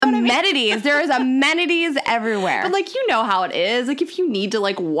amenities. There is amenities everywhere. But, like, you know how it is. Like, if you need to,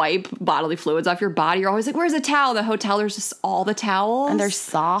 like, wipe bodily fluids off your body, you're always like, where's a towel? The hotel, there's just all the towels. And they're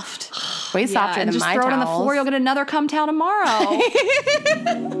soft. Way softer than my towels. And just throw it on the floor. You'll get another cum towel tomorrow.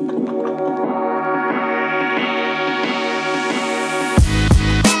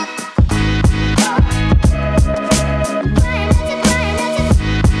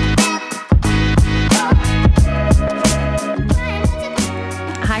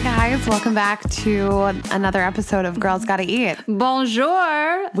 Welcome back to another episode of Girls Gotta Eat.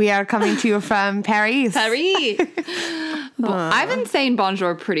 Bonjour. We are coming to you from Paris. Paris. I've been saying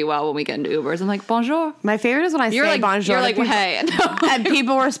bonjour pretty well when we get into Ubers. I'm like, bonjour. My favorite is when I say like, bonjour. You're like, people, hey. And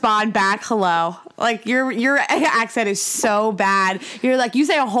people respond back, hello. Like, your accent is so bad. You're like, you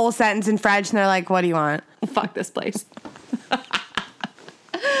say a whole sentence in French, and they're like, what do you want? Fuck this place.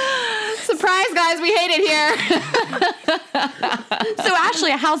 Surprise, guys, we hate it here. So,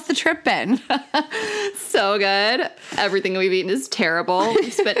 Ashley, how's the trip been? So good. Everything we've eaten is terrible. We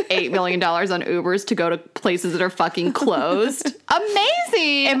spent $8 million on Ubers to go to places that are fucking closed.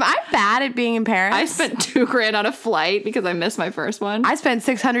 Amazing. Am I bad at being in Paris? I spent $2,000 on a flight because I missed my first one. I spent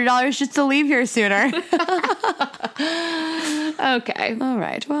 $600 just to leave here sooner. Okay. All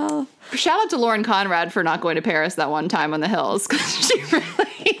right. Well, shout out to Lauren Conrad for not going to Paris that one time on the hills, because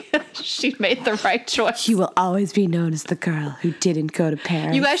she made the right choice. You will always be known as the girl who didn't go to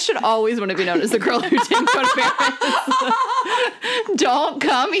Paris. You guys should always want to be known as the girl who didn't go to Paris. Don't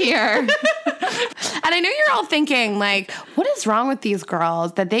come here. And I know you're all thinking, like, what is wrong with these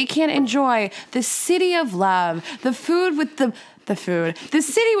girls that they can't enjoy the city of love, the food with the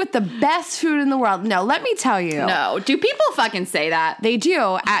city with the best food in the world? No, let me tell you. No. Do people fucking say that? They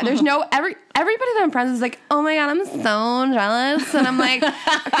do. There's no, everybody that I'm friends with is like, oh my God, I'm so jealous. And I'm like,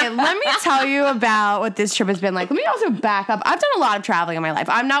 okay, let me tell you about what this trip has been like. Let me also back up. I've done a lot of traveling in my life.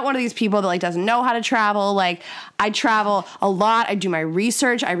 I'm not one of these people that like doesn't know how to travel. Like, I travel a lot. I do my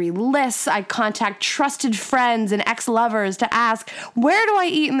research. I read lists. I contact trusted friends and ex-lovers to ask, where do I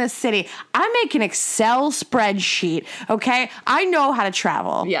eat in this city? I make an Excel spreadsheet, okay? I know how to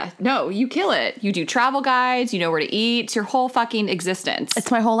travel. Yeah. No, you kill it. You do travel guides. You know where to eat. It's your whole fucking existence.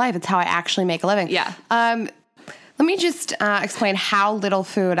 It's my whole life. It's how I actually make a living. Yeah. Let me just explain how little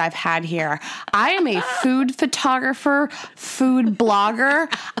food I've had here. I am a food photographer, food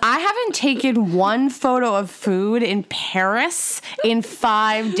blogger. I haven't taken one photo of food in Paris in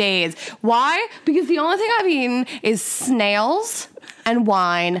 5 days. Why? Because the only thing I've eaten is snails and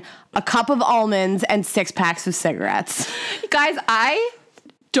wine, a cup of almonds, and 6 packs of cigarettes. Guys, I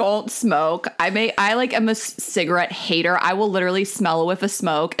don't smoke. I'm a cigarette hater. I will literally smell a whiff of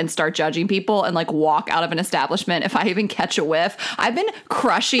smoke and start judging people and like walk out of an establishment if I even catch a whiff. I've been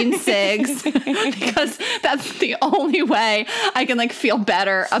crushing cigs because that's the only way I can like feel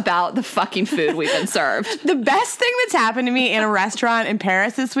better about the fucking food we've been served. The best thing that's happened to me in a restaurant in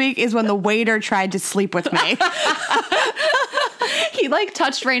Paris this week is when the waiter tried to sleep with me. He like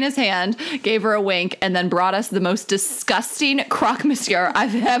touched Rayna's hand, gave her a wink, and then brought us the most disgusting croque monsieur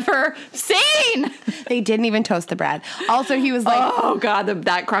I've ever seen. They didn't even toast the bread. Also, he was like, "Oh God,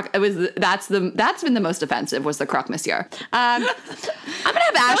 that croque! That's been the most offensive was the croque monsieur." I'm gonna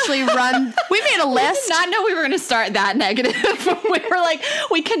have Ashley run. We made a list. I did not know we were gonna start that negative. We were like,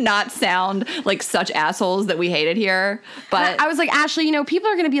 we cannot sound like such assholes that we hated here. But I was like, Ashley, you know, people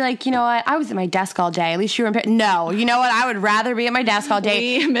are gonna be like, you know what? I was at my desk all day. At least you were in Paris. No, you know what? I would rather be at my desk all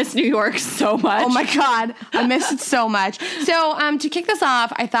day. We miss New York so much. Oh my God, I miss it so much. So to kick this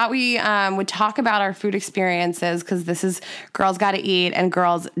off, I thought we would talk about our food experiences because this is Girls Gotta Eat, and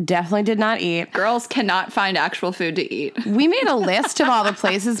girls definitely did not eat. Girls cannot find actual food to eat. We made a list of all the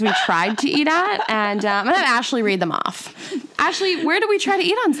places we tried to eat at, and I'm gonna have Ashley read them off. Ashley, where did we try to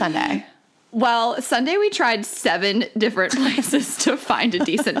eat on Sunday? Well, Sunday we tried 7 different places to find a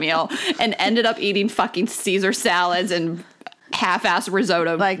decent meal and ended up eating fucking Caesar salads and half-ass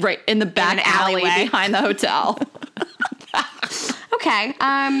risotto like right in the back alley behind the hotel. Okay.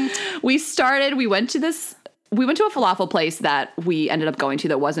 We went to a falafel place that we ended up going to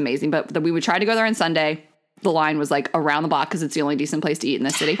that was amazing, but we would try to go there on Sunday. The line was like around the block because it's the only decent place to eat in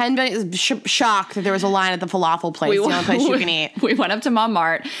this city. And is shocked that there was a line at the falafel place, the only place you can eat. We went up to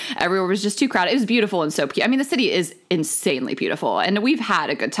Montmartre. Everywhere was just too crowded. It was beautiful and so cute. I mean, the city is insanely beautiful, and we've had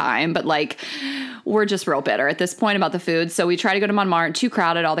a good time, but like we're just real bitter at this point about the food. So we tried to go to Montmartre, too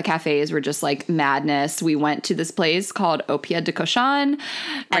crowded. All the cafes were just like madness. We went to this place called Au Pied de Cochon.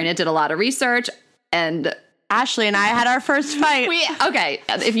 Rayna did a lot of research, and Ashley and I had our first fight. Okay,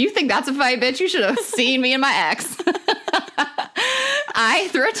 if you think that's a fight, bitch, you should have seen me and my ex. I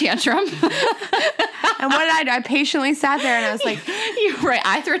threw a tantrum. And what did I do? I patiently sat there and I was like, You're right.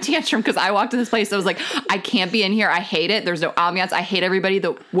 I threw a tantrum because I walked to this place. I was like, I can't be in here. I hate it. There's no ambiance. I hate everybody.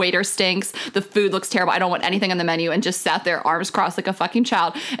 The waiter stinks. The food looks terrible. I don't want anything on the menu. And just sat there, arms crossed like a fucking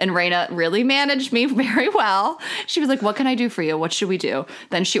child. And Rayna really managed me very well. She was like, what can I do for you? What should we do?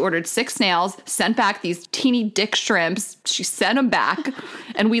 Then she ordered 6 snails, sent back these teeny dick shrimps. She sent them back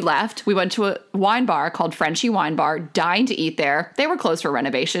and we left. We went to a wine bar called Frenchie Wine Bar, dying to eat there. They were closed for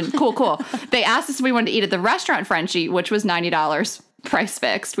renovation. Cool. They asked us if we wanted to eat at the restaurant Frenchie, which was $90. Price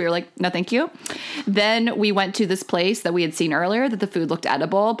fixed. We were like, no, thank you. Then we went to this place that we had seen earlier that the food looked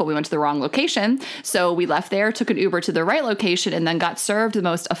edible, but we went to the wrong location. So we left there, took an Uber to the right location, and then got served the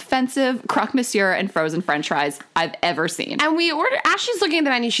most offensive croque monsieur and frozen french fries I've ever seen. and we ordered, Ashley's looking at the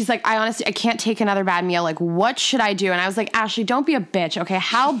menu. She's like, I can't take another bad meal. Like, what should I do? And I was like, Ashley, don't be a bitch. Okay.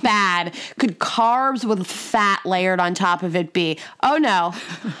 How bad could carbs with fat layered on top of it be? Oh no.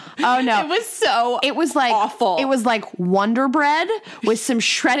 It was like awful. It was like Wonder Bread with some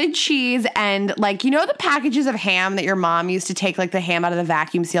shredded cheese and like, you know, the packages of ham that your mom used to take like the ham out of the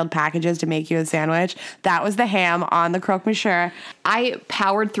vacuum sealed packages to make you a sandwich. That was the ham on the croque monsieur. I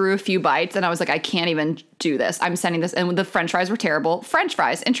powered through a few bites and I was like, I can't even do this. I'm sending this. And the french fries were terrible. French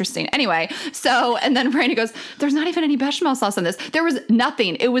fries, interesting. Anyway, so, and then Brandon goes, there's not even any bechamel sauce on this. There was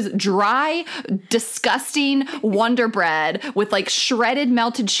nothing. It was dry, disgusting Wonder Bread with like shredded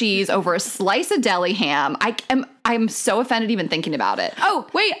melted cheese over a slice of deli ham. I'm so offended even thinking about it. Oh,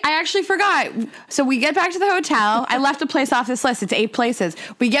 wait, I actually forgot. So we get back to the hotel. I left a place off this list. It's 8 places.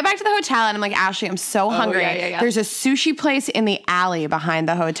 We get back to the hotel and I'm like, Ashley, I'm so hungry. Yeah. There's a sushi place in the alley behind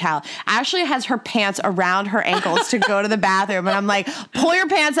the hotel. Ashley has her pants around her ankles to go to the bathroom. And I'm like, pull your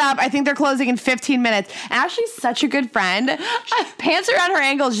pants up. I think they're closing in 15 minutes. And Ashley's such a good friend. Pants around her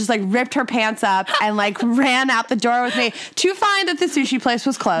ankles, just like ripped her pants up and like ran out the door with me to find that the sushi place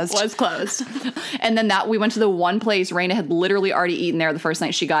was closed. And then we went to the one place Rayna had literally already eaten there the first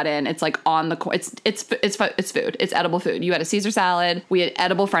night she got in. It's like on the it's food. It's edible food. You had a Caesar salad. We had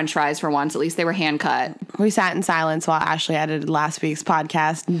edible French fries for once. At least they were hand cut. We sat in silence while Ashley edited last week's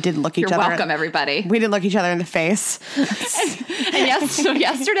podcast and didn't look each other. You're welcome, everybody. We didn't look each other in the face. So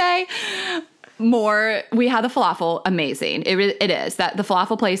yesterday, we had the falafel. Amazing. It is. That the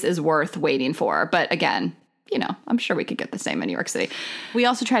falafel place is worth waiting for. But again, you know, I'm sure we could get the same in New York City. We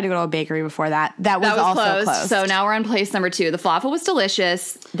also tried to go to a bakery before that. That was also closed. So now we're on place number 2. The falafel was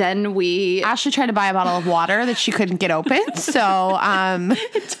delicious. Then Ashley tried to buy a bottle of water that she couldn't get open. So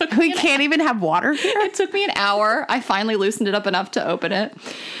we can't even have water here. It took me an hour. I finally loosened it up enough to open it.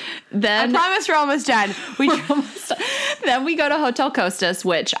 Then I promise we're almost done. Then we go to Hotel Costas,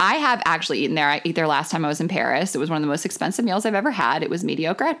 which I have actually eaten there. I ate there last time I was in Paris. It was one of the most expensive meals I've ever had. It was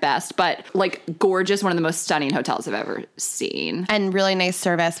mediocre at best, but like gorgeous. One of the most stunning hotels I've ever seen. And really nice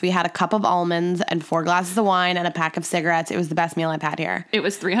service. We had a cup of almonds and 4 glasses of wine and a pack of cigarettes. It was the best meal I've had here. It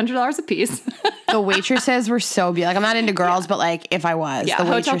was $300 a piece. The waitresses were so beautiful. Like, I'm not into girls, but like if I was, the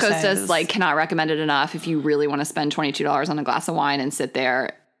Hotel Costas, like, cannot recommend it enough if you really want to spend $22 on a glass of wine and sit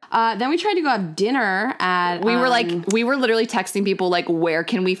there. Then we tried to go have dinner at... We were literally texting people, like, where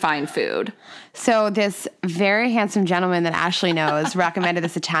can we find food? So this very handsome gentleman that Ashley knows recommended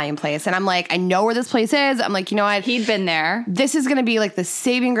this Italian place. And I'm like, I know where this place is. I'm like, you know what? He'd been there. This is going to be like the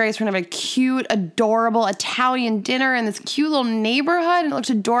saving grace. We're going to have a cute, adorable Italian dinner in this cute little neighborhood. And it looks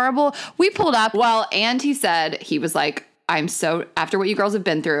adorable. We pulled up. Well, and he said, he was like, after what you girls have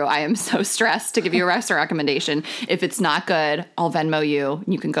been through, I am so stressed to give you a restaurant recommendation. If it's not good, I'll Venmo you.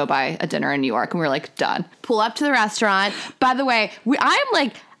 You can go buy a dinner in New York. And we were like, done. Pull up to the restaurant. By the way, I am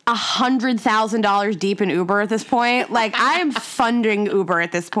like $100,000 deep in Uber at this point. Like, I am funding Uber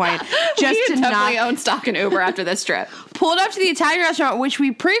at this point. Just to definitely own stock in Uber after this trip. Pulled up to the Italian restaurant, which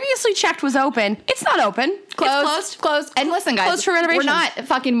we previously checked was open. It's not open. Closed. And listen, guys, closed for renovations. We're not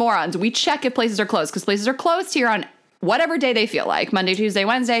fucking morons. We check if places are closed because places are closed here on whatever day they feel like. Monday, Tuesday,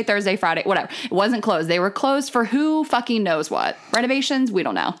 Wednesday, Thursday, Friday, whatever. It wasn't closed. They were closed for who fucking knows what. Renovations, we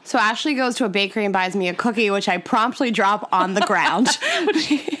don't know. So Ashley goes to a bakery and buys me a cookie, which I promptly drop on the ground.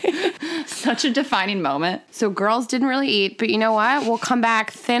 Such a defining moment. So girls didn't really eat, but you know what? We'll come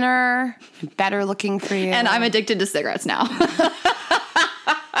back thinner, better looking for you. And I'm addicted to cigarettes now.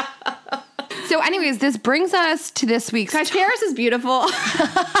 So anyways, this brings us to this week's... Guys, Paris is beautiful.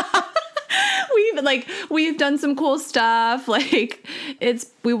 We've done some cool stuff. Like,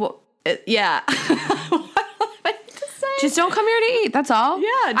 yeah. Just don't come here to eat. That's all.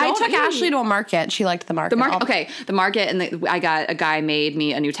 Yeah, I took Ashley to a market. She liked the market. The market, and I got a guy made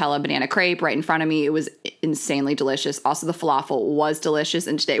me a Nutella banana crepe right in front of me. It was insanely delicious. Also, the falafel was delicious,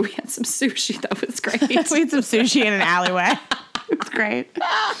 and today we had some sushi that was great. We had some sushi in an alleyway. It's great.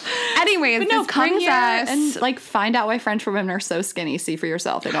 Anyways, But no, this come brings here us and like find out why French women and like find out why French women are so skinny. See for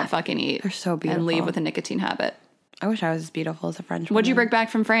yourself. They don't fucking eat. They're so beautiful. And leave with a nicotine habit. I wish I was as beautiful as a French woman. What'd you bring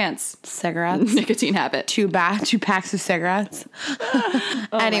back from France? Cigarettes. Nicotine habit. 2 packs of cigarettes.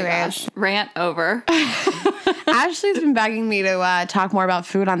 Anyways. Rant over. Ashley's been begging me to talk more about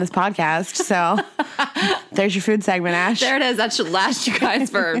food on this podcast, so there's your food segment, Ash. There it is. That should last you guys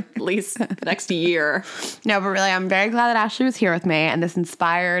for at least the next year. No, but really, I'm very glad that Ashley was here with me, and this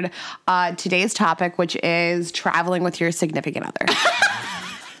inspired today's topic, which is traveling with your significant other.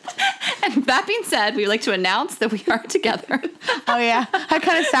 And that being said, we would like to announce that we are together. Oh, yeah. I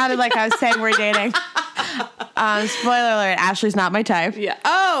kind of sounded like I was saying we're dating. Spoiler alert, Ashley's not my type. Yeah.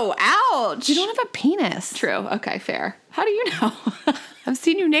 Oh, ouch. You don't have a penis. True. Okay, fair. How do you know? I've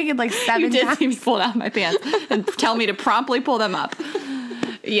seen you naked like 7 You did times. see me pull out my pants and tell me to promptly pull them up.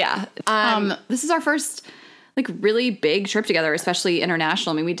 Yeah. This is our first like really big trip together, especially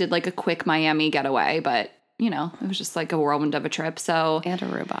international. I mean, we did like a quick Miami getaway, but you know, it was just like a whirlwind of a trip. So And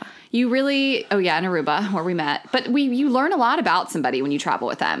Aruba. you really, in Aruba where we met, but you learn a lot about somebody when you travel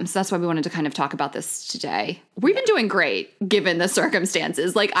with them. So that's why we wanted to kind of talk about this today. We've been doing great given the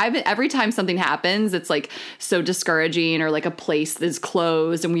circumstances. Like every time something happens, it's like so discouraging or like a place that's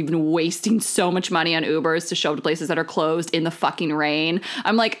closed and we've been wasting so much money on Ubers to show up to places that are closed in the fucking rain.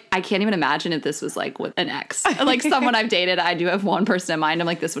 I'm like, I can't even imagine if this was like with an ex, like someone I've dated. I do have one person in mind. I'm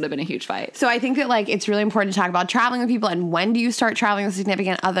like, this would have been a huge fight. So I think that like it's really important to talk about traveling with people and when do you start traveling with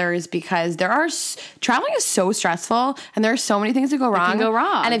significant others, because traveling is so stressful and there are so many things that go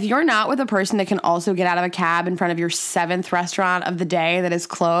wrong. And if you're not with a person that can also get out of a cab in front of your 7th restaurant of the day that is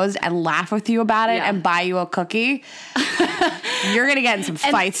closed and laugh with you about it and buy you a cookie, you're going to get in some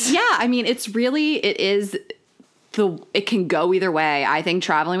fights. Yeah, I mean, it can go either way. I think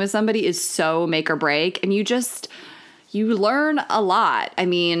traveling with somebody is so make or break, and you learn a lot, I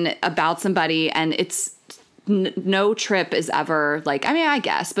mean, about somebody, and it's no trip is ever like, I mean, I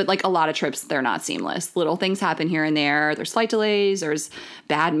guess, but like a lot of trips, they're not seamless. Little things happen here and there. There's flight delays, there's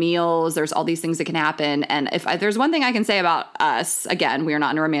bad meals, there's all these things that can happen. And there's one thing I can say about us, again, we are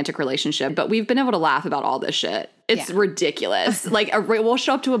not in a romantic relationship, but we've been able to laugh about all this shit. It's ridiculous. Like we'll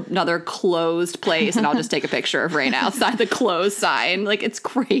show up to another closed place and I'll just take a picture of Rayna outside the closed sign. Like it's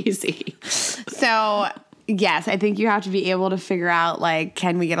crazy. So yes, I think you have to be able to figure out, like,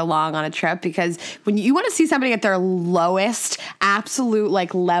 can we get along on a trip? Because when you want to see somebody at their lowest, absolute,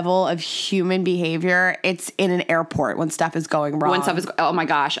 like, level of human behavior, it's in an airport when stuff is going wrong. When stuff is, oh my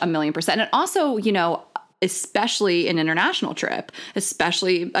gosh, 1,000,000%. And also, you know, especially an international trip,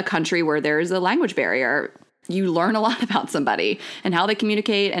 especially a country where there's a language barrier, you learn a lot about somebody and how they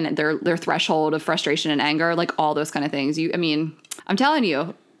communicate and their threshold of frustration and anger, like all those kind of things. I'm telling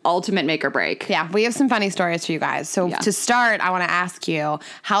you, ultimate make or break. Yeah, we have some funny stories for you guys. So to start, I want to ask you,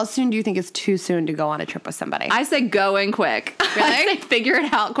 how soon do you think it's too soon to go on a trip with somebody? I say going quick. Really? I say figure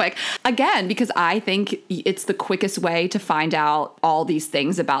it out quick. Again, because I think it's the quickest way to find out all these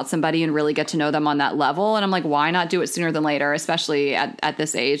things about somebody and really get to know them on that level. And I'm like, why not do it sooner than later, especially at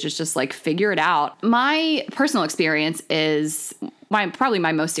this age? It's just like, figure it out. My personal experience is probably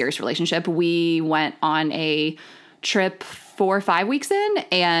my most serious relationship. We went on a trip 4 or 5 weeks in,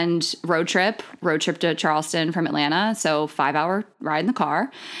 and road trip to Charleston from Atlanta. So 5-hour ride in the car,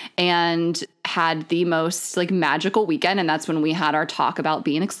 and had the most like magical weekend. And that's when we had our talk about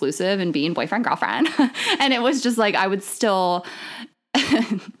being exclusive and being boyfriend, girlfriend. And it was just like, I would still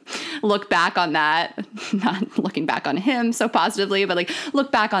look back on that, not looking back on him so positively, but like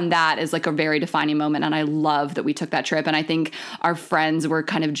look back on that as like a very defining moment. And I love that we took that trip. And I think our friends were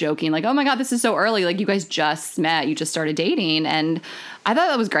kind of joking like, oh my God, this is so early. Like you guys just met, you just started dating. And I thought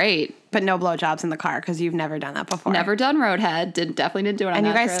that was great. But no blowjobs in the car because you've never done that before. Never done roadhead. Definitely didn't do it on that And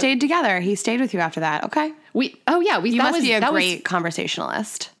you guys trip. stayed together. He stayed with you after that. Okay. You must be a great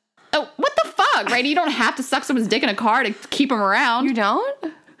conversationalist. Oh, what the fuck, right? You don't have to suck someone's dick in a car to keep them around. You don't?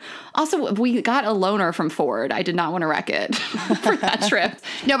 Also, we got a loaner from Ford. I did not want to wreck it for that trip.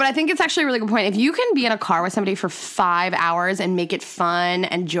 No, but I think it's actually a really good point. If you can be in a car with somebody for 5 hours and make it fun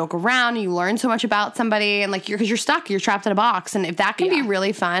and joke around, and you learn so much about somebody, and like because you're stuck, you're trapped in a box, and if that can be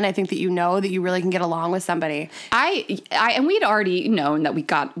really fun, I think that you know that you really can get along with somebody. And we'd already known that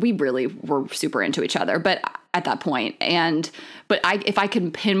we really were super into each other, but at that point, if I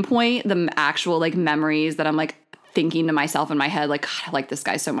can pinpoint the actual like memories that I'm like, thinking to myself in my head, like, God, I like this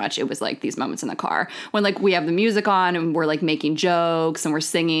guy so much. It was like these moments in the car when like we have the music on and we're like making jokes and we're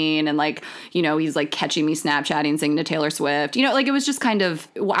singing and like, you know, he's like catching me Snapchatting, singing to Taylor Swift, you know, like it was just kind of,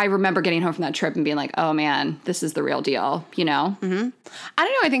 I remember getting home from that trip and being like, oh man, this is the real deal, you know? Mm-hmm. I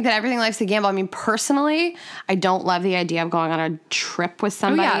don't know. I think that everything life's a gamble. I mean, personally, I don't love the idea of going on a trip with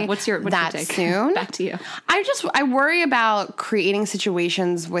somebody. Oh, yeah. What's your take? Soon. Back to you. I worry about creating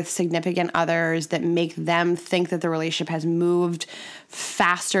situations with significant others that make them think that the relationship has moved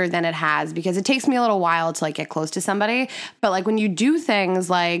faster than it has, because it takes me a little while to like get close to somebody. But like when you do things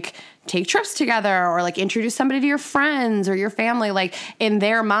like take trips together or like introduce somebody to your friends or your family, like in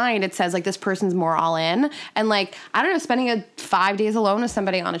their mind, it says like this person's more all in. And like, I don't know, spending 5 days alone with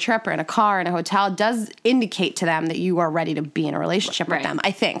somebody on a trip or in a car, in a hotel does indicate to them that you are ready to be in a relationship with them.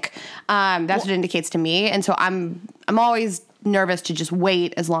 I think that's what it indicates to me. And so I'm always nervous to just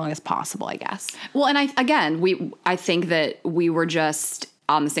wait as long as possible, I guess. Well, and I think that we were just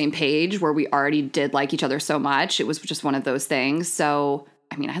on the same page where we already did like each other so much. It was just one of those things. So,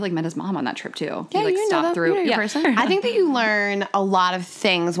 I mean, I like met his mom on that trip too. Yeah, like stopped through. You know person. I think that you learn a lot of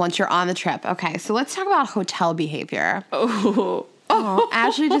things once you're on the trip. Okay, so let's talk about hotel behavior. Oh,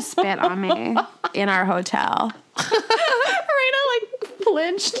 Ashley just spit on me in our hotel. Rayna like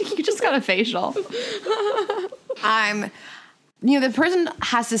flinched. You just got a facial. You know, the person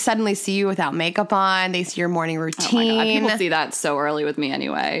has to suddenly see you without makeup on. They see your morning routine. Oh my God. People see that so early with me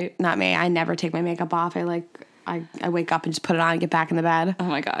anyway. Not me. I never take my makeup off. I wake up and just put it on and get back in the bed. Oh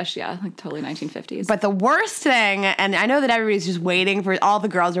my gosh, yeah, like totally 1950s. But the worst thing, and I know that everybody's just waiting for, all the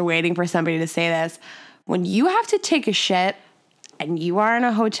girls are waiting for somebody to say this, when you have to take a shit and you are in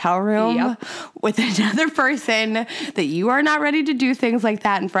a hotel room with another person that you are not ready to do things like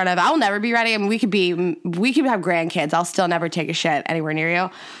that in front of. I'll never be ready. I mean, we could have grandkids. I'll still never take a shit anywhere near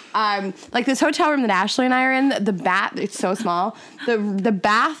you. Like this hotel room that Ashley and I are in, the bath, it's so small. The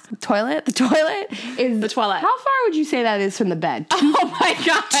toilet is... The toilet. How far would you say that is from the bed? Oh my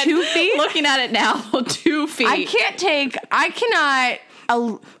God. 2 feet? Looking at it now, 2 feet. I cannot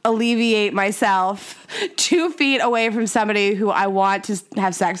alleviate myself 2 feet away from somebody who I want to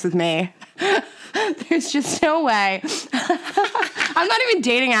have sex with me. There's just no way. I'm not even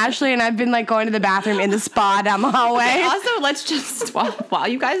dating Ashley, and I've been like going to the bathroom in the spa down the hallway. Okay, also, let's just, while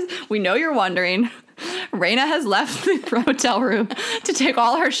you guys, we know you're wondering, Rayna has left the hotel room to take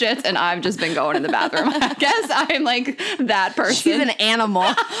all her shits, and I've just been going in the bathroom. I guess I'm like that person. She's an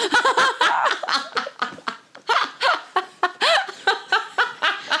animal.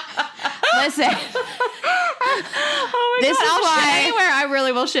 Listen. Oh my God, I'll shit anywhere. I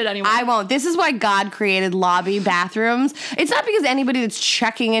really will shit anywhere. I won't. This is why God created lobby bathrooms. It's not because anybody that's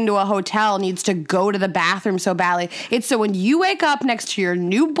checking into a hotel needs to go to the bathroom so badly. It's so when you wake up next to your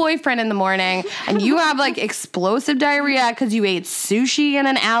new boyfriend in the morning and you have like explosive diarrhea because you ate sushi in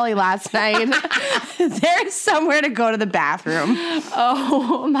an alley last night, there's somewhere to go to the bathroom.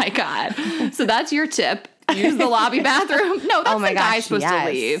 Oh my God. So that's your tip. Use the lobby bathroom. No, that's the guy supposed to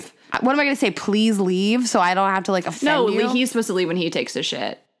leave. What am I going to say? Please leave so I don't have to like offend you? No, he's supposed to leave when he takes his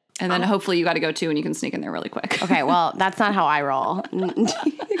shit. And then hopefully you got to go too and you can sneak in there really quick. Okay, well, that's not how I roll.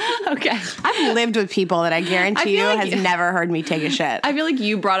 Okay. I've lived with people that I guarantee you has never heard me take a shit. I feel like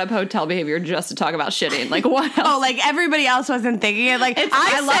you brought up hotel behavior just to talk about shitting. Like what else? Oh, like everybody else wasn't thinking it. Like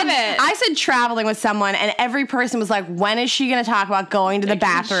I love it. I said traveling with someone and every person was like, when is she going to talk about going to the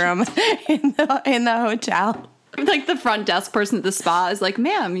bathroom in the hotel? Like the front desk person at the spa is like,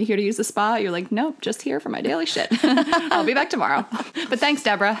 ma'am, you here to use the spa? You're like, nope, just here for my daily shit. I'll be back tomorrow. But thanks,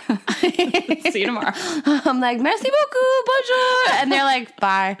 Deborah. See you tomorrow. I'm like, merci beaucoup, bonjour. And they're like,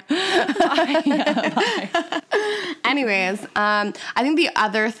 bye. Bye. Yeah, bye. Anyways, I think the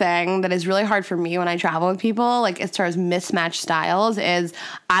other thing that is really hard for me when I travel with people, like as far as mismatched styles, is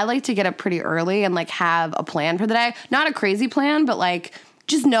I like to get up pretty early and like have a plan for the day. Not a crazy plan, but like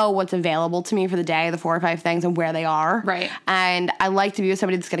just know what's available to me for the day, the 4 or 5 things and where they are. Right. And I like to be with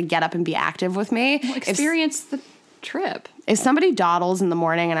somebody that's going to get up and be active with me. Well, experience the trip. If somebody dawdles in the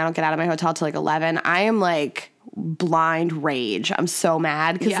morning and I don't get out of my hotel till like 11, I am like blind rage. I'm so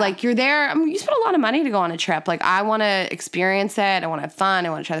mad because like you're there. I mean, you spend a lot of money to go on a trip. Like I want to experience it. I want to have fun. I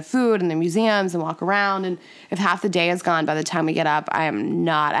want to try the food and the museums and walk around. And if half the day is gone by the time we get up, I am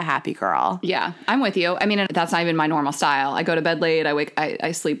not a happy girl. Yeah, I'm with you. I mean, that's not even my normal style. I go to bed late.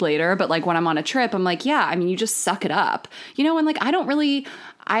 I sleep later. But like when I'm on a trip, I'm like, yeah, I mean, you just suck it up, you know? And like,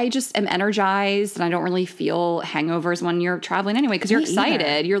 I just am energized and I don't really feel hangovers when you're traveling anyway because you're excited.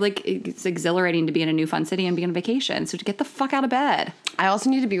 Either. You're like, it's exhilarating to be in a new fun city and be on vacation. So to get the fuck out of bed. I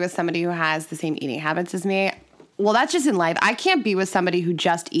also need to be with somebody who has the same eating habits as me. Well, that's just in life. I can't be with somebody who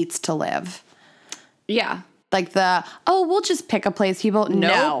just eats to live. Yeah. like we'll just pick a place, people.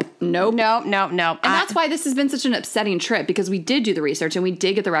 Nope. No. And that's why this has been such an upsetting trip, because we did do the research and we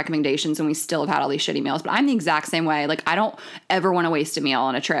did get the recommendations and we still have had all these shitty meals. But I'm the exact same way. Like, I don't ever want to waste a meal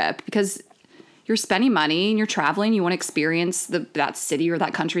on a trip, because you're spending money and you're traveling. You want to experience that city or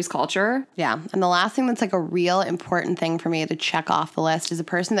that country's culture. Yeah. And the last thing that's like a real important thing for me to check off the list is a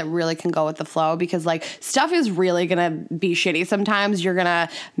person that really can go with the flow, because like stuff is really going to be shitty. Sometimes you're going to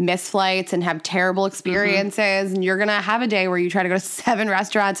miss flights and have terrible experiences, and you're going to have a day where you try to go to 7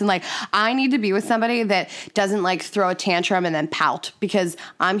 restaurants. And like, I need to be with somebody that doesn't like throw a tantrum and then pout, because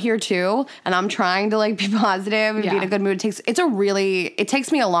I'm here too. And I'm trying to like be positive and be in a good mood. It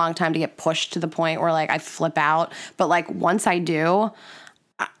takes me a long time to get pushed to the point where like I flip out, but like once I do,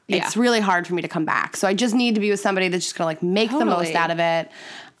 it's really hard for me to come back. So I just need to be with somebody that's just gonna like make the most out of it.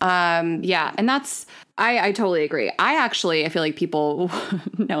 And that's, I totally agree. I feel like people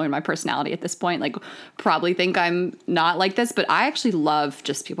knowing my personality at this point, like probably think I'm not like this, but I actually love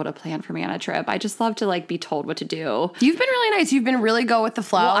just people to plan for me on a trip. I just love to like be told what to do. You've been really nice. You've been really go with the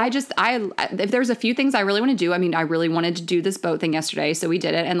flow. Well, if there's a few things I really want to do, I mean, I really wanted to do this boat thing yesterday, so we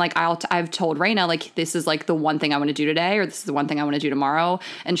did it. And like, I've told Rayna, like, this is like the one thing I want to do today, or this is the one thing I want to do tomorrow.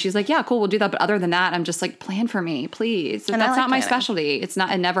 And she's like, yeah, cool, we'll do that. But other than that, I'm just like, plan for me, please. And that's not my specialty. It's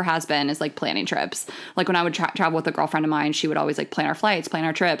not, it never has been, is like planning trips. Like when I would travel with a girlfriend of mine, she would always like plan our flights, plan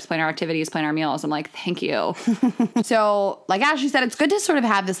our trips, plan our activities, plan our meals. I'm like, thank you. So like Ashley said, it's good to sort of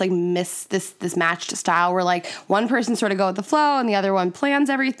have this like this matched style where like one person sort of go with the flow and the other one plans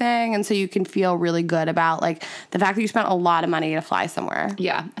everything. And so you can feel really good about like the fact that you spent a lot of money to fly somewhere.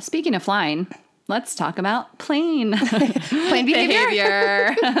 Yeah. Speaking of flying, let's talk about plane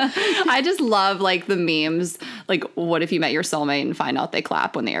behavior. I just love like the memes. Like, what if you met your soulmate and find out they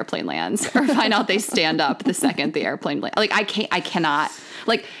clap when the airplane lands, or find out they stand up the second the airplane lands? Like, I cannot.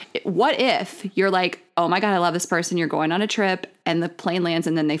 Like, what if you're like, oh my God, I love this person. You're going on a trip and the plane lands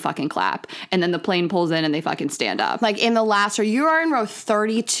and then they fucking clap. And then the plane pulls in and they fucking stand up. Like in the last row, you are in row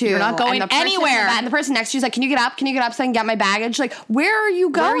 32. You're not going anywhere. And the person next to you is like, can you get up? Can you get up so I can get my baggage? Like, where are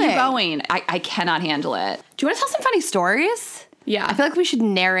you going? I cannot handle it. Do you want to tell some funny stories? Yeah. I feel like we should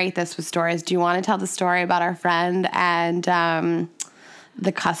narrate this with stories. Do you want to tell the story about our friend and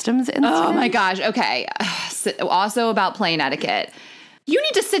the customs incident? Oh my gosh. Okay. Also about plane etiquette. You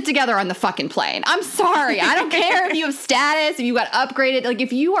need to sit together on the fucking plane. I'm sorry. I don't care if you have status, if you got upgraded. Like,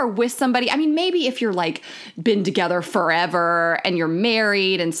 if you are with somebody, I mean, maybe if you're like been together forever and you're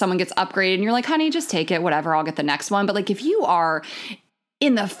married and someone gets upgraded and you're like, honey, just take it, whatever, I'll get the next one. But like, if you are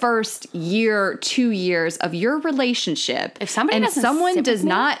in the first year, 2 years of your relationship, if somebody and someone does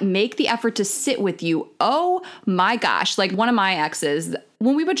not make the effort to sit with you, oh my gosh. Like one of my exes,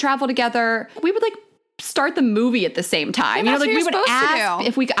 when we would travel together, we would like start the movie at the same time. Yeah, you know, like we would ask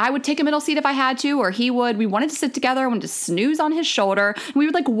if I would take a middle seat if I had to, or he would. We wanted to sit together, wanted to snooze on his shoulder. And we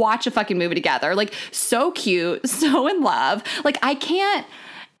would like watch a fucking movie together. Like so cute, so in love. Like I can't.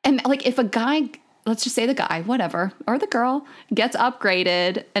 And like if a guy, let's just say the guy, whatever, or the girl gets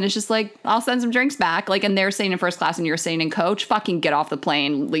upgraded and it's just like, I'll send some drinks back. Like, and they're sitting in first class and you're sitting in coach, fucking get off the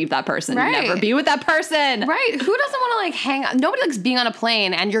plane, leave that person, never be with that person. Right. Who doesn't want to like hang out? Nobody likes being on a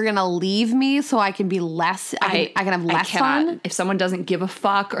plane and you're going to leave me so I can be less, I can have less fun. If someone doesn't give a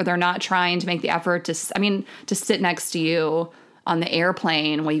fuck or they're not trying to make the effort to sit next to you on the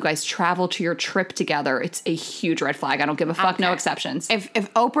airplane while you guys travel to your trip together, it's a huge red flag. I don't give a fuck. Okay. No exceptions. If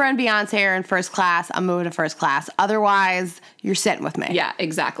Oprah and Beyonce are in first class, I'm moving to first class. Otherwise, you're sitting with me. Yeah,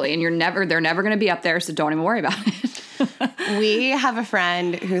 exactly. And they're never going to be up there, so don't even worry about it. We have a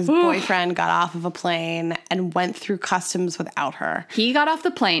friend whose boyfriend got off of a plane and went through customs without her. He got off the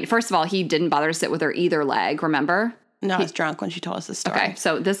plane. First of all, he didn't bother to sit with her either leg, remember? No, I was drunk when she told us this story. Okay,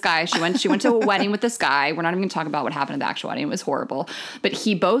 so this guy, she went to a wedding with this guy. We're not even going to talk about what happened at the actual wedding. It was horrible. But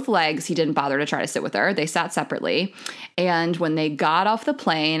both legs, he didn't bother to try to sit with her. They sat separately. And when they got off the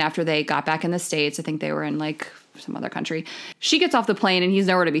plane, after they got back in the States, I think they were in like some other country, she gets off the plane and he's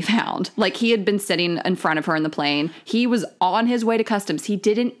nowhere to be found. Like he had been sitting in front of her in the plane. He was on his way to customs. He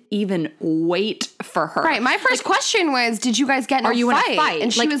didn't even wait for her. Right. My first question was, did you guys get in a fight?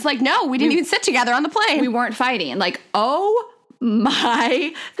 And she was like, no, we didn't even sit together on the plane. We weren't fighting. Like, oh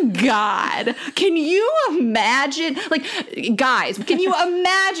my God. Can you imagine? Like, guys, can you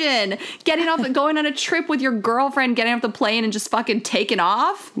imagine going on a trip with your girlfriend, getting off the plane and just fucking taking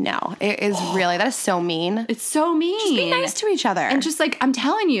off? No, it is really, that is so mean. It's so mean. Just be nice to each other. And just like, I'm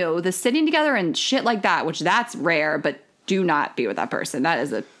telling you, the sitting together and shit like that, which that's rare, but do not be with that person. That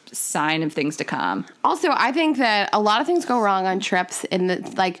is a sign of things to come. Also, I think that a lot of things go wrong on trips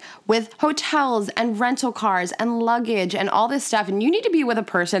with hotels and rental cars and luggage and all this stuff. And you need to be with a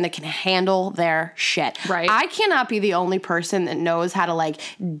person that can handle their shit. Right. I cannot be the only person that knows how to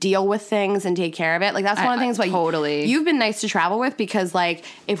deal with things and take care of it. Like that's one of the things totally. You've been nice to travel with because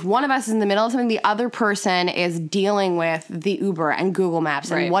if one of us is in the middle of something, the other person is dealing with the Uber and Google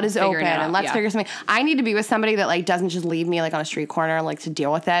Maps and what is open and let's figure something. I need to be with somebody that doesn't just leave me on a street corner and to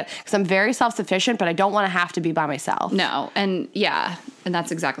deal with it because I'm very self-sufficient, but I don't want to have to be by myself. No. And and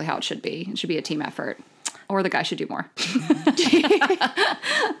that's exactly how it should be. It should be a team effort, or the guy should do more.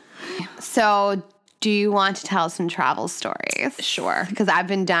 So do you want to tell some travel stories? Sure. Because I've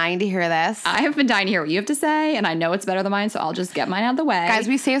been dying to hear this. I have been dying to hear what you have to say, and I know it's better than mine, so I'll just get mine out of the way. Guys,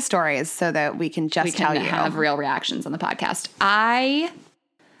 we save stories so that we can tell you. Have real reactions on the podcast. I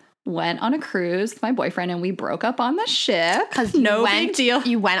went on a cruise with my boyfriend, and we broke up on the ship. Big deal.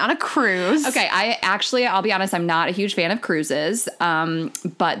 You went on a cruise. Okay, I'll be honest, I'm not a huge fan of cruises,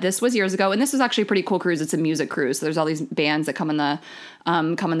 but this was years ago, and this was actually a pretty cool cruise. It's a music cruise, so there's all these bands that come in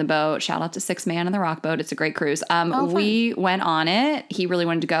the boat. Shout out to Six Man and the Rock Boat. It's a great cruise. We went on it. He really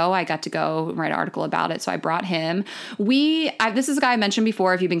wanted to go. I got to go write an article about it, so I brought him. This is a guy I mentioned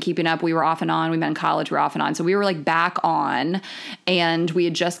before. If you've been keeping up, we were off and on. We met in college. We were off and on. So we were back on, and we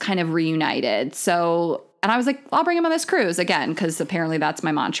had just kind of reunited. So, and I was like, I'll bring him on this cruise again, because apparently that's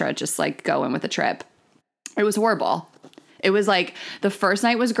my mantra. Just go in with the trip. It was horrible. It was the first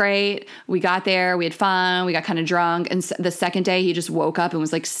night was great. We got there, we had fun, we got kind of drunk. And the second day he just woke up and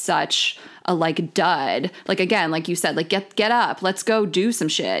was such a dud. Again, like you said, get up, let's go do some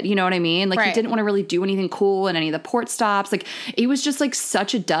shit. You know what I mean? Right. He didn't want to really do anything cool in any of the port stops. It was just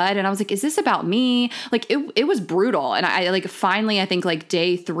such a dud. And I was like, is this about me? It was brutal. And I finally, I think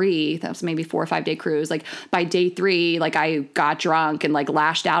day 3, that was maybe 4 or 5 day cruise. By day 3, I got drunk and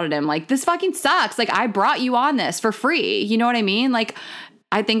lashed out at him. This fucking sucks. I brought you on this for free. You know what I mean?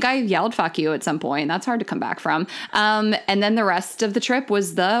 I think I yelled "fuck you" at some point. That's hard to come back from. And then the rest of the trip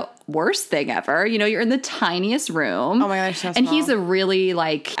was the worst thing ever. You're in the tiniest room. Oh my gosh, so and small. He's a really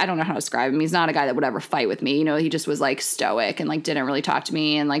I don't know how to describe him. He's not a guy that would ever fight with me. He just was stoic and didn't really talk to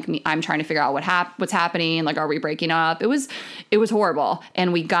me. And I'm trying to figure out what's happening. Are we breaking up? It was horrible.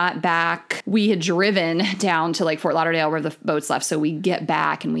 And we got back. We had driven down to Fort Lauderdale where the boats left. So we get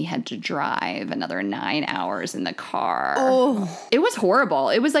back and we had to drive another 9 hours in the car. Oh, it was horrible.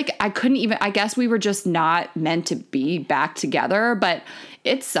 It was I couldn't even, I guess we were just not meant to be back together, but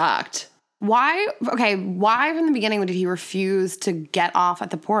it sucked. Why from the beginning did he refuse to get off at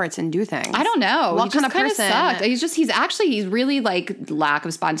the ports and do things? I don't know. What kind of person? Sucked. He's really lack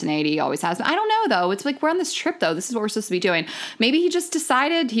of spontaneity. He always has. I don't know though. It's we're on this trip though. This is what we're supposed to be doing. Maybe he just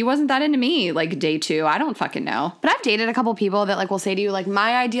decided he wasn't that into me day 2. I don't fucking know. But I've dated a couple people that will say to you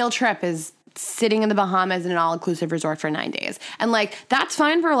my ideal trip is sitting in the Bahamas in an all-inclusive resort for 9 days. And that's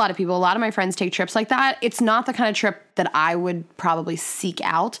fine for a lot of people. A lot of my friends take trips like that. It's not the kind of trip that I would probably seek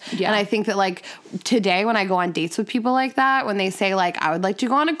out. Yeah. And I think that today when I go on dates with people like that, when they say I would like to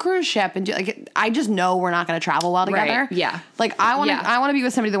go on a cruise ship and do I just know we're not going to travel well together. Right. Yeah. I want to be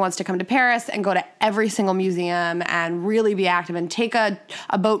with somebody that wants to come to Paris and go to every single museum and really be active and take a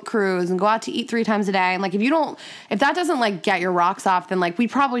boat cruise and go out to eat 3 times a day. And if that doesn't get your rocks off, then we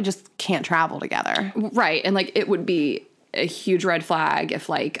probably just can't travel together. Right. And it would be a huge red flag if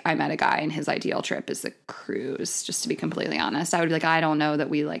I met a guy and his ideal trip is a cruise, just to be completely honest. I would be I don't know that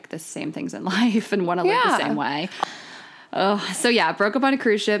we like the same things in life and want to live the same way. So yeah, broke up on a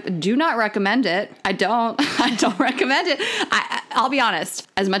cruise ship. Do not recommend it. I don't recommend it. I'll be honest.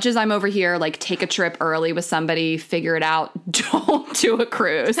 As much as I'm over here, take a trip early with somebody, figure it out. Don't do a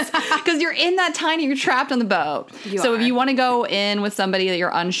cruise because you're in that tiny. You're trapped on the boat. If you want to go in with somebody that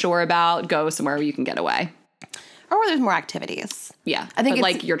you're unsure about, go somewhere where you can get away, or where there's more activities. Yeah, I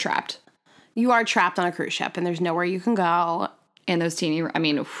think you're trapped. You are trapped on a cruise ship, and there's nowhere you can go. And those teeny rooms,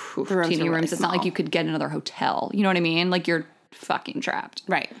 really it's not like you could get another hotel. You know what I mean? You're fucking trapped.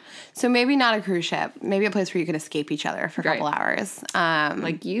 Right. So maybe not a cruise ship. Maybe a place where you can escape each other for a couple hours.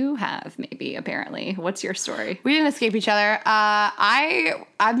 You have, maybe, apparently. What's your story? We didn't escape each other.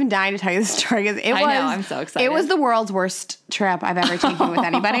 I've been dying to tell you this story. I know, I'm so excited. It was the world's worst trip I've ever taken with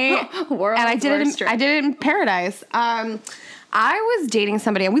anybody. I did it in paradise. I was dating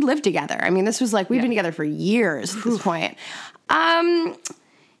somebody and we lived together. I mean, this was we've been together for years at this point.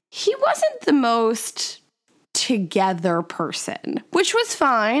 He wasn't the most together person, which was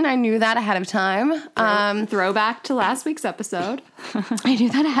fine. I knew that ahead of time. Throwback to last week's episode. I knew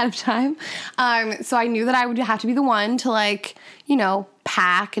that ahead of time. So I knew that I would have to be the one to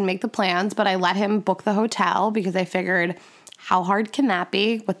pack and make the plans, but I let him book the hotel because I figured How hard can that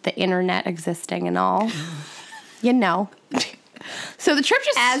be with the internet existing and all? You know. So the trip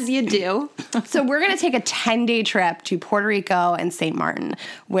just... As you do. So we're going to take a 10-day trip to Puerto Rico and St. Martin,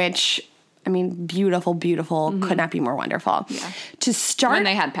 which, I mean, beautiful, beautiful. Could not be more wonderful. Yeah. To start... When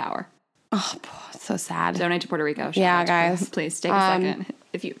they had power. Oh, so sad. Donate to Puerto Rico. Yeah, guys. Please take a second.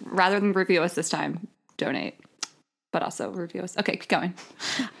 If you, rather than review us this time, donate. But also review us. Okay, keep going.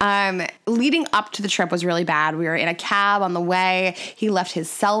 Leading up to the trip was really bad. We were in a cab on the way. He left his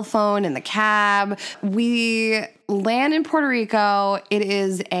cell phone in the cab. We land in Puerto Rico. It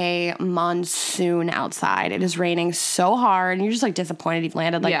is a monsoon outside. It is raining so hard. And you're just like disappointed you've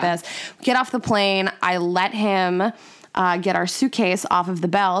landed like this. We get off the plane. I let him get our suitcase off of the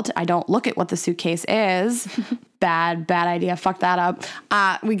belt. I don't look at what the suitcase is. Bad idea. Fuck that up.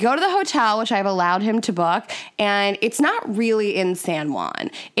 We go to the hotel, which I've allowed him to book, and it's not really in San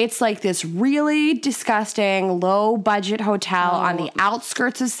Juan. It's like this really disgusting, low-budget hotel on the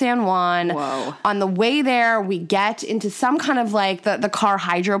outskirts of San Juan. Whoa. On the way there, we get into some kind of like the car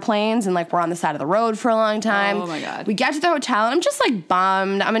hydroplanes, and like we're on the side of the road for a long time. Oh my God. We get to the hotel, and I'm just like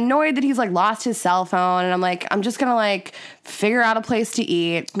bummed. I'm annoyed that he's like lost his cell phone, and I'm like, I'm just gonna like figure out a place to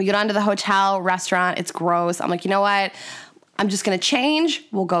eat. We get onto the hotel restaurant. It's gross. I'm like, you know what? I'm just going to change.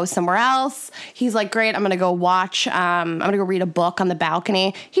 We'll go somewhere else. He's like, great. I'm going to go watch. I'm going to go read a book on the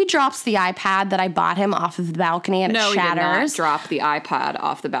balcony. He drops the iPad that I bought him off of the balcony and it shatters. No, he did not drop the iPad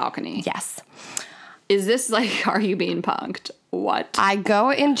off the balcony. Yes. Is this like, are you being punked? What? I go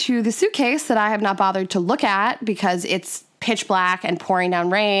into the suitcase that I have not bothered to look at because it's pitch black and pouring down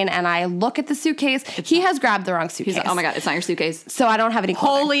rain, and I look at the suitcase. He has grabbed the wrong suitcase. He's like, oh my God, it's not your suitcase. So I don't have any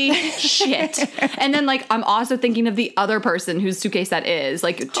clothing. Holy shit. And then like, I'm also thinking of the other person whose suitcase that is.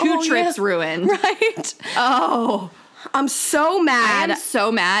 Like two trips ruined. Right. Oh. I'm so mad. I'm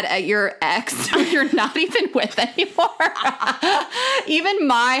so mad at your ex who you're not even with anymore. Even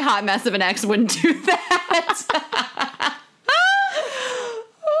my hot mess of an ex wouldn't do that.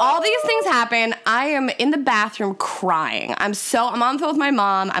 All these things happen. I am in the bathroom crying. I'm on the phone with my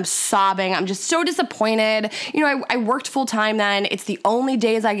mom. I'm sobbing. I'm just so disappointed. You know, I worked full time then. It's the only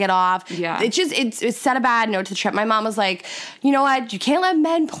days I get off. Yeah. It set a bad note to the trip. My mom was like, you know what? You can't let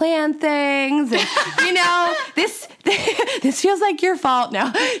men plan things. And, you know, this feels like your fault.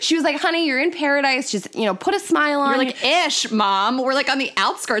 No. She was like, honey, you're in paradise. Just, you know, put a smile on. You're like, ish, mom. We're like on the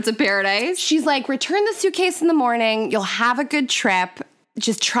outskirts of paradise. She's like, return the suitcase in the morning. You'll have a good trip.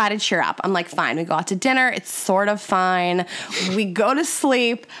 Just try to cheer up. I'm like, fine. We go out to dinner. It's sort of fine. We go to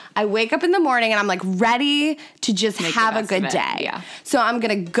sleep. I wake up in the morning and I'm like ready to just have a good day. Yeah. So I'm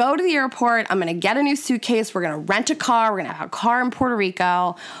going to go to the airport. I'm going to get a new suitcase. We're going to rent a car. We're going to have a car in Puerto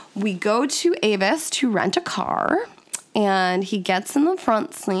Rico. We go to Avis to rent a car. And he gets in the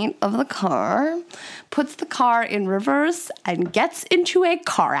front seat of the car, puts the car in reverse, and gets into a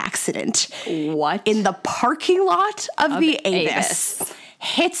car accident. What? In the parking lot of the Avis.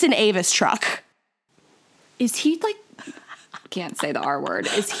 Hits an Avis truck. Is he like, can't say the R word.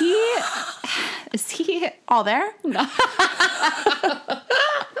 Is he all there? No.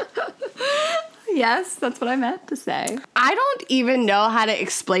 Yes, that's what I meant to say. I don't even know how to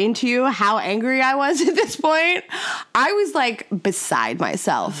explain to you how angry I was at this point. I was like beside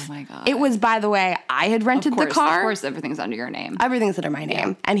myself. Oh my God. It was, by the way, I had rented the car. Of course, everything's under your name. Everything's under my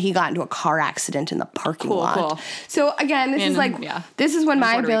name. And he got into a car accident in the parking lot. Cool. So again, this is when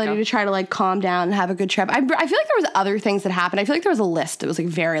my ability to try to like calm down and have a good trip. I feel like there was other things that happened. I feel like there was a list that was like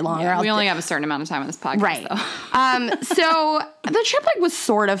very long. Yeah, we only have a certain amount of time on this podcast. Right. Though. So the trip like was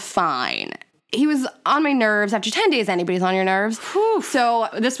sort of fine. He was on my nerves. After 10 days, anybody's on your nerves. Whew. So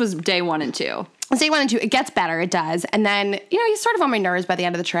this was day 1 and 2. It's day 1 and 2. It gets better. It does. And then, you know, he's sort of on my nerves by the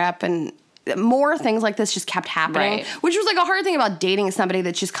end of the trip. And more things like this just kept happening. Right. Which was like a hard thing about dating somebody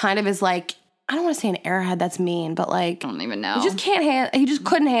that just kind of is like, I don't want to say an airhead. That's mean. But like, I don't even know. He just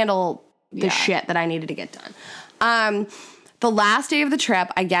couldn't handle the shit that I needed to get done. The last day of the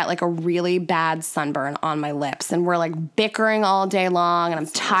trip, I get like a really bad sunburn on my lips, and we're like bickering all day long, and I'm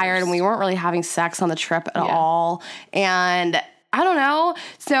tired, and we weren't really having sex on the trip at all. And I don't know.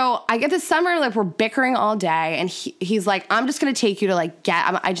 So I get this sunburn, like we're bickering all day, and he's like, I'm just going to take you to like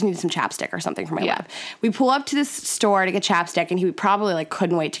I just need some chapstick or something for my lip. We pull up to this store to get chapstick, and he probably like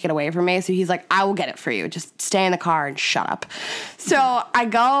couldn't wait to get away from me. So he's like, I will get it for you. Just stay in the car and shut up. So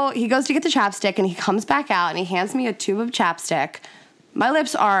he goes to get the chapstick, and he comes back out, and he hands me a tube of chapstick. My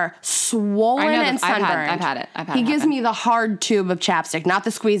lips are swollen and sunburned. I've had it. He gives me the hard tube of chapstick, not the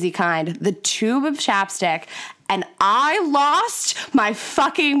squeezy kind, the tube of chapstick. and I lost my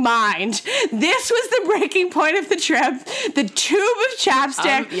fucking mind. This was the breaking point of the trip. The tube of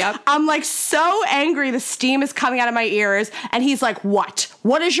chapstick. Yep. I'm like so angry. The steam is coming out of my ears. And he's like, what?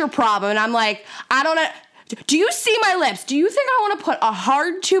 What is your problem? And I'm like, I don't know. Do you see my lips? Do you think I want to put a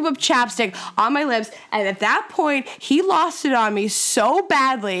hard tube of chapstick on my lips? And at that point, he lost it on me so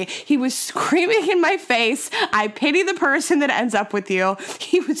badly. He was screaming in my face, I pity the person that ends up with you.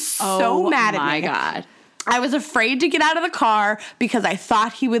 He was so mad at me. Oh my God. I was afraid to get out of the car because I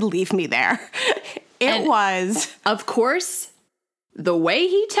thought he would leave me there. It was. Of course, the way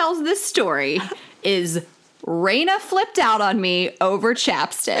he tells this story is Rayna flipped out on me over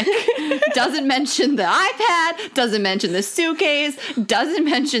chapstick. Doesn't mention the iPad, doesn't mention the suitcase, doesn't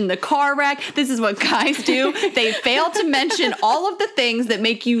mention the car wreck. This is what guys do. They fail to mention all of the things that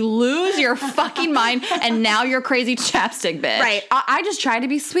make you lose your fucking mind, and now you're crazy chapstick bitch. Right. I just tried to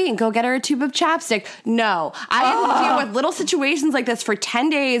be sweet and go get her a tube of chapstick. No. I had to deal with little situations like this for 10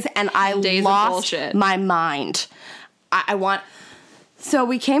 days, and I lost my mind. I want... So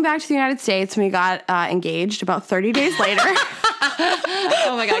we came back to the United States and we got engaged about 30 days later.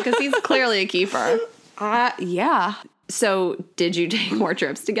 Oh my God, because he's clearly a keeper. Yeah. So did you take more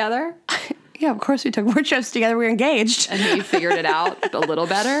trips together? Yeah, of course we took more trips together. We were engaged. And you figured it out a little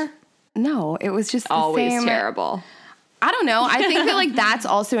better? No, it was just the always same. Terrible. I don't know. I think that like that's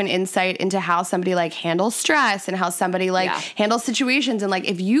also an insight into how somebody like handles stress and how somebody like handles situations. And like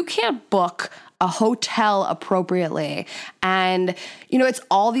if you can't book a hotel appropriately, and you know, it's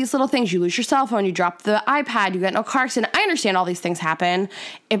all these little things. You lose your cell phone, you drop the iPad, you get in a car accident. I understand all these things happen.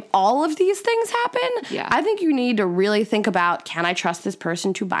 If all of these things happen, I think you need to really think about, can I trust this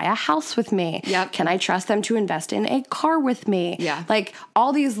person to buy a house with me? Yep. Can I trust them to invest in a car with me? Yeah. Like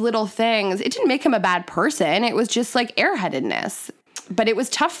all these little things. It didn't make him a bad person. It was just like airheadedness. But it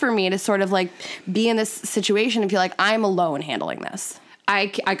was tough for me to sort of like be in this situation and feel like I'm alone handling this. I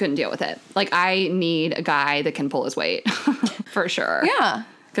couldn't deal with it. Like, I need a guy that can pull his weight, for sure. Yeah.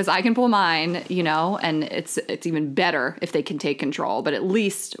 Because I can pull mine, you know, and it's even better if they can take control. But at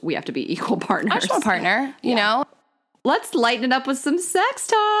least we have to be equal partners. I just want a partner, you know? Let's lighten it up with some sex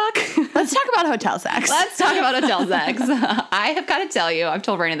talk. Let's talk about hotel sex. Let's talk about hotel sex. I have got to tell you, I've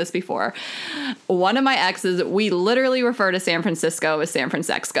told Rayna this before. One of my exes, we literally refer to San Francisco as San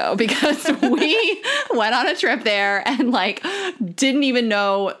Francisco because we went on a trip there and like didn't even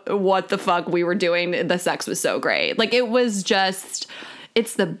know what the fuck we were doing. The sex was so great. Like it was just,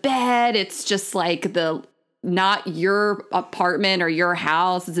 it's the bed. It's just like not your apartment or your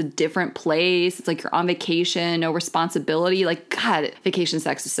house. It's a different place. It's like you're on vacation, no responsibility. Like, God, vacation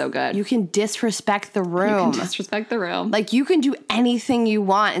sex is so good. You can disrespect the room. Like, you can do anything you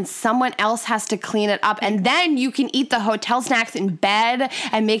want, and someone else has to clean it up. And then you can eat the hotel snacks in bed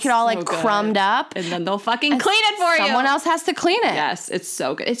and make it all, like, crumbed up. And then they'll fucking clean it for you. Someone else has to clean it. Yes, it's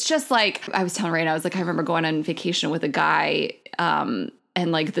so good. It's just like, I was telling Rayna, I was like, I remember going on vacation with a guy, and,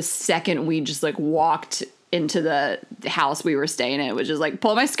 like, the second we just, like, walked into the house we were staying in, it was just like,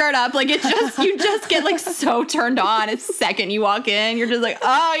 pull my skirt up. Like, it just, you just get like so turned on. It's the second you walk in, you're just like,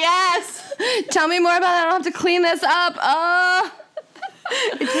 oh yes. Tell me more about it. I don't have to clean this up.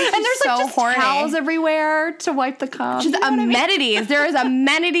 And there's so like just horny. towels everywhere to wipe the cum. Just amenities. I mean? There is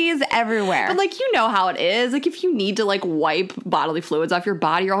amenities everywhere. But like, you know how it is. Like, if you need to like wipe bodily fluids off your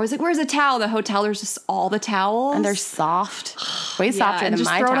body, you're always like, where's a towel? The hotel, there's just all the towels. And they're soft. Way softer than my towels. And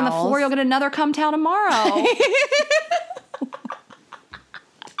just throw it on the floor. You'll get another cum towel tomorrow.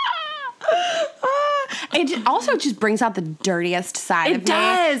 It also just brings out the dirtiest side of me. It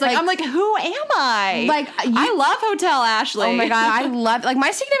does. Like, I'm like, who am I? Like, I love Hotel Ashley. Oh my God, I love, like,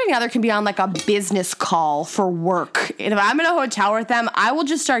 my significant other can be on like a business call for work. And if I'm in a hotel with them, I will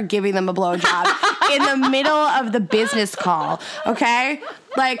just start giving them a blowjob in the middle of the business call. Okay?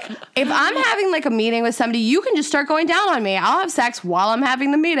 Like, if I'm having like a meeting with somebody, you can just start going down on me. I'll have sex while I'm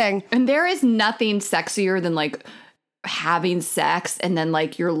having the meeting. And there is nothing sexier than like having sex and then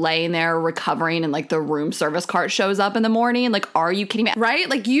like you're laying there recovering and like the room service cart shows up in the morning. Like, are you kidding me? Right?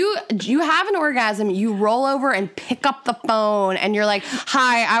 Like you have an orgasm, you roll over and pick up the phone and you're like,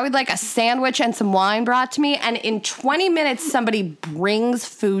 hi, I would like a sandwich and some wine brought to me. And in 20 minutes, somebody brings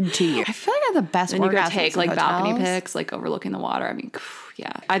food to you. I feel like I have the best orgasms. And you go take like hotels. balcony pics, like overlooking the water. I mean,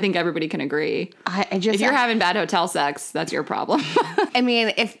 yeah, I think everybody can agree. If you're having bad hotel sex, that's your problem. I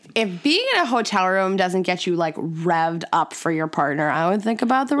mean, if being in a hotel room doesn't get you like revved up for your partner, I would think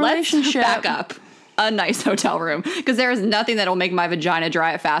about the relationship. Back up. a nice hotel room, because there is nothing that will make my vagina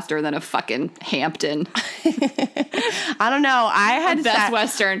dry up faster than a fucking Hampton. I don't know. I had Best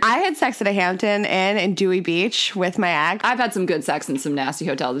Western. I had sex at a Hampton Inn in Dewey Beach with my ex. I've had some good sex in some nasty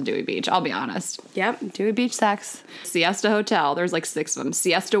hotels at Dewey Beach, I'll be honest. Yep, Dewey Beach sex. Siesta Hotel, there's like 6 of them.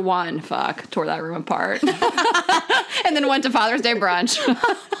 Siesta 1, fuck, tore that room apart. And then went to Father's Day brunch.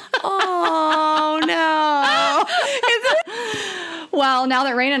 Oh, no. Well, now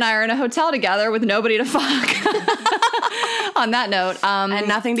that Rayna and I are in a hotel together with nobody to fuck. On that note. And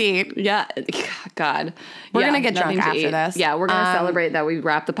nothing to eat. Yeah. God. We're going to get drunk after this. Yeah, we're going to celebrate that we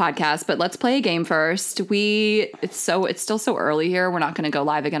wrapped the podcast, but let's play a game first. It's still so early here. We're not going to go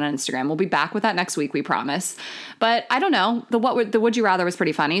live again on Instagram. We'll be back with that next week, we promise. But I don't know. The Would You Rather was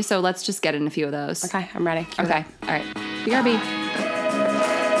pretty funny, so let's just get in a few of those. Okay, I'm ready. Okay. All right. BRB.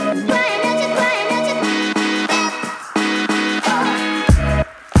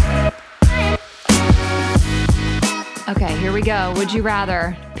 Okay, here we go. Would you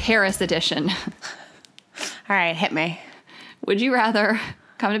rather? Paris edition. All right, hit me. Would you rather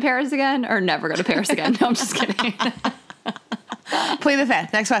come to Paris again or never go to Paris again? No, I'm just kidding. Plead the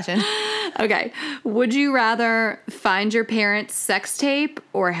fifth. Next question. Okay. Would you rather find your parents' sex tape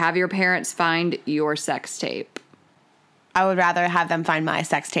or have your parents find your sex tape? I would rather have them find my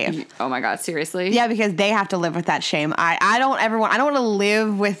sex tape. Oh my God, seriously? Yeah, because they have to live with that shame. I don't want to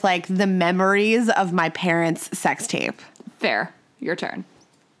live with like the memories of my parents' sex tape. Fair. Your turn.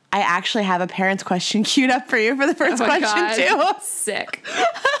 I actually have a parents question queued up for you for the first question too. Sick.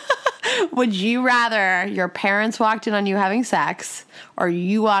 Would you rather your parents walked in on you having sex or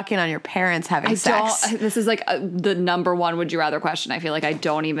you walk in on your parents having sex? This is like the number one would you rather question. I feel like I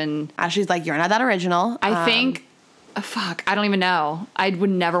don't even. Ashley's like, you're not that original. I think, fuck, I don't even know. I would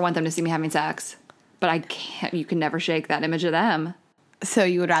never want them to see me having sex, but I can't. You can never shake that image of them. So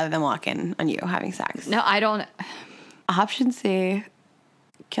you would rather them walk in on you having sex? No, I don't. Option C.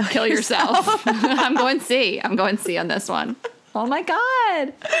 Kill yourself. I'm going C. I'm going C on this one. Oh my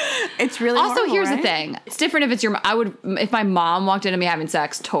God. It's really also horrible, here's right? the thing. It's different if it's if my mom walked into me having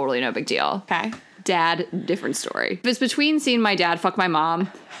sex, totally no big deal. Okay. Dad, different story. If it's between seeing my dad fuck my mom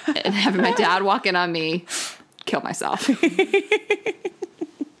and having my dad walk in on me, kill myself.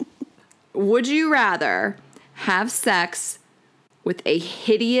 Would you rather have sex with a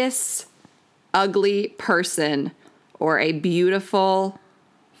hideous, ugly person or a beautiful,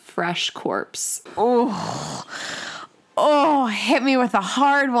 fresh corpse? Oh, hit me with a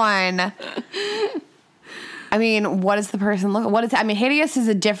hard one. I mean, what does the person look? Hideous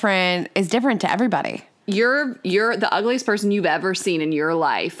is different to everybody. You're the ugliest person you've ever seen in your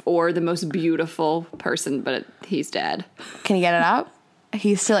life, or the most beautiful person, but he's dead. Can you get it up?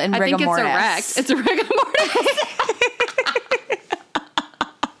 He's still in rigor mortis. I think it's erect. It's a rigor mortis.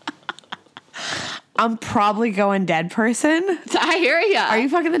 I'm probably going dead person. I hear ya. Are you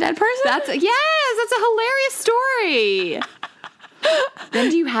fucking the dead person? That's a hilarious story. Then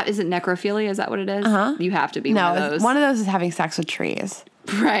is it necrophilia? Is that what it is? Uh-huh. You have to be no, one of those. One of those is having sex with trees.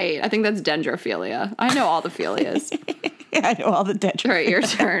 Right. I think that's dendrophilia. I know all the philias. Yeah, I know all the dendrophilia. All right, your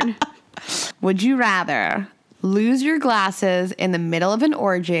turn. Would you rather lose your glasses in the middle of an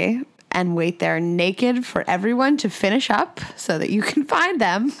orgy and wait there naked for everyone to finish up so that you can find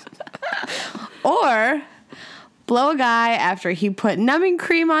them? Or blow a guy after he put numbing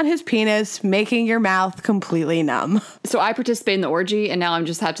cream on his penis, making your mouth completely numb? So I participate in the orgy, and now I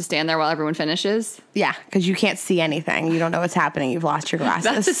just have to stand there while everyone finishes? Yeah, because you can't see anything. You don't know what's happening. You've lost your glasses.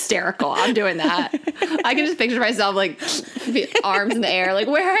 That's hysterical. I'm doing that. I can just picture myself, like, arms in the air, like,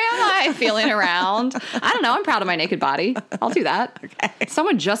 where am I? Feeling around. I don't know. I'm proud of my naked body. I'll do that. Okay.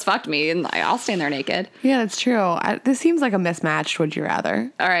 Someone just fucked me, and I'll stand there naked. Yeah, that's true. This seems like a mismatched would you rather.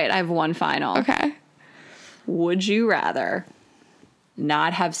 All right, I have one final. Okay. Would you rather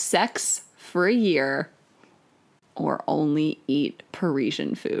not have sex for a year or only eat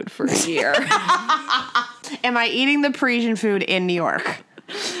Parisian food for a year? Am I eating the Parisian food in New York?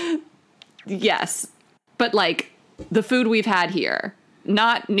 Yes. But like the food we've had here,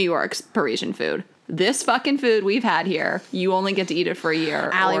 not New York's Parisian food. This fucking food we've had here, you only get to eat it for a year.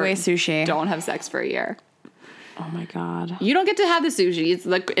 Alleyway sushi. Don't have sex for a year. Oh my God. You don't get to have the sushi.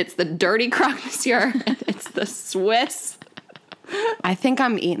 It's the dirty croque monsieur. It's the Swiss. I think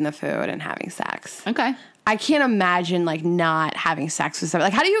I'm eating the food and having sex. Okay. I can't imagine like not having sex with somebody.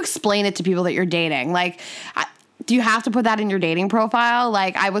 Like, how do you explain it to people that you're dating? Like, do you have to put that in your dating profile?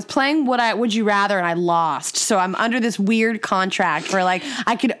 Like, I was playing Would You Rather and I lost. So I'm under this weird contract where like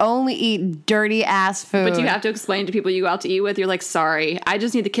I could only eat dirty ass food. But you have to explain to people you go out to eat with, you're like, sorry, I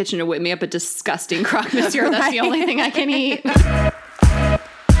just need the kitchen to whip me up a disgusting croque monsieur. That's the only thing I can eat.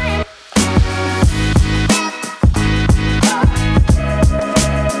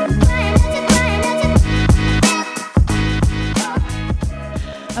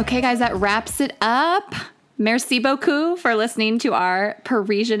 Okay, guys, that wraps it up. Merci beaucoup for listening to our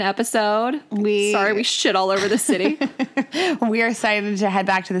Parisian episode. Sorry we shit all over the city. We are excited to head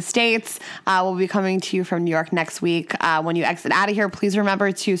back to the States. We'll be coming to you from New York next week. When you exit out of here, please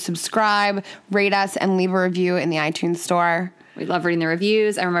remember to subscribe, rate us, and leave a review in the iTunes store. We love reading the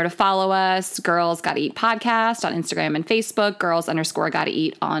reviews. And remember to follow us, Girls Gotta Eat Podcast on Instagram and Facebook, Girls_Gotta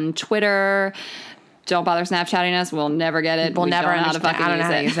Eat on Twitter. Don't bother Snapchatting us. We'll never get it. We'll never know how to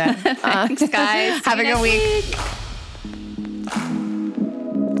fucking use it. Thanks, guys. Have a good week.